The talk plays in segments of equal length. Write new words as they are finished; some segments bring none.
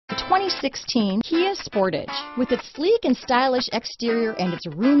2016 Kia Sportage. With its sleek and stylish exterior and its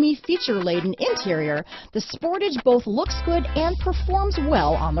roomy, feature-laden interior, the Sportage both looks good and performs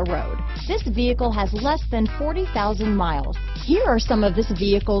well on the road. This vehicle has less than 40,000 miles. Here are some of this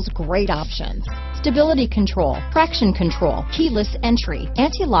vehicle's great options: stability control, traction control, keyless entry,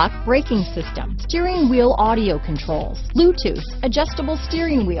 anti-lock braking system, steering wheel audio controls, Bluetooth, adjustable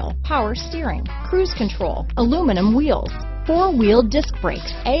steering wheel, power steering, cruise control, aluminum wheels, four-wheel disc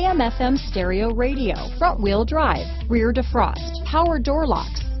brakes, AM/FM stereo radio, front-wheel drive, rear defrost, power door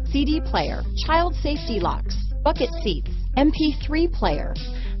locks, CD player, child safety locks, bucket seats, MP3 player.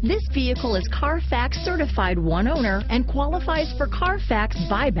 This vehicle is CARFAX certified one owner and qualifies for CARFAX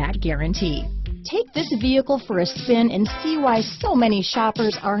buyback guarantee. Take this vehicle for a spin and see why so many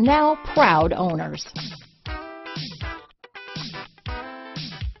shoppers are now proud owners.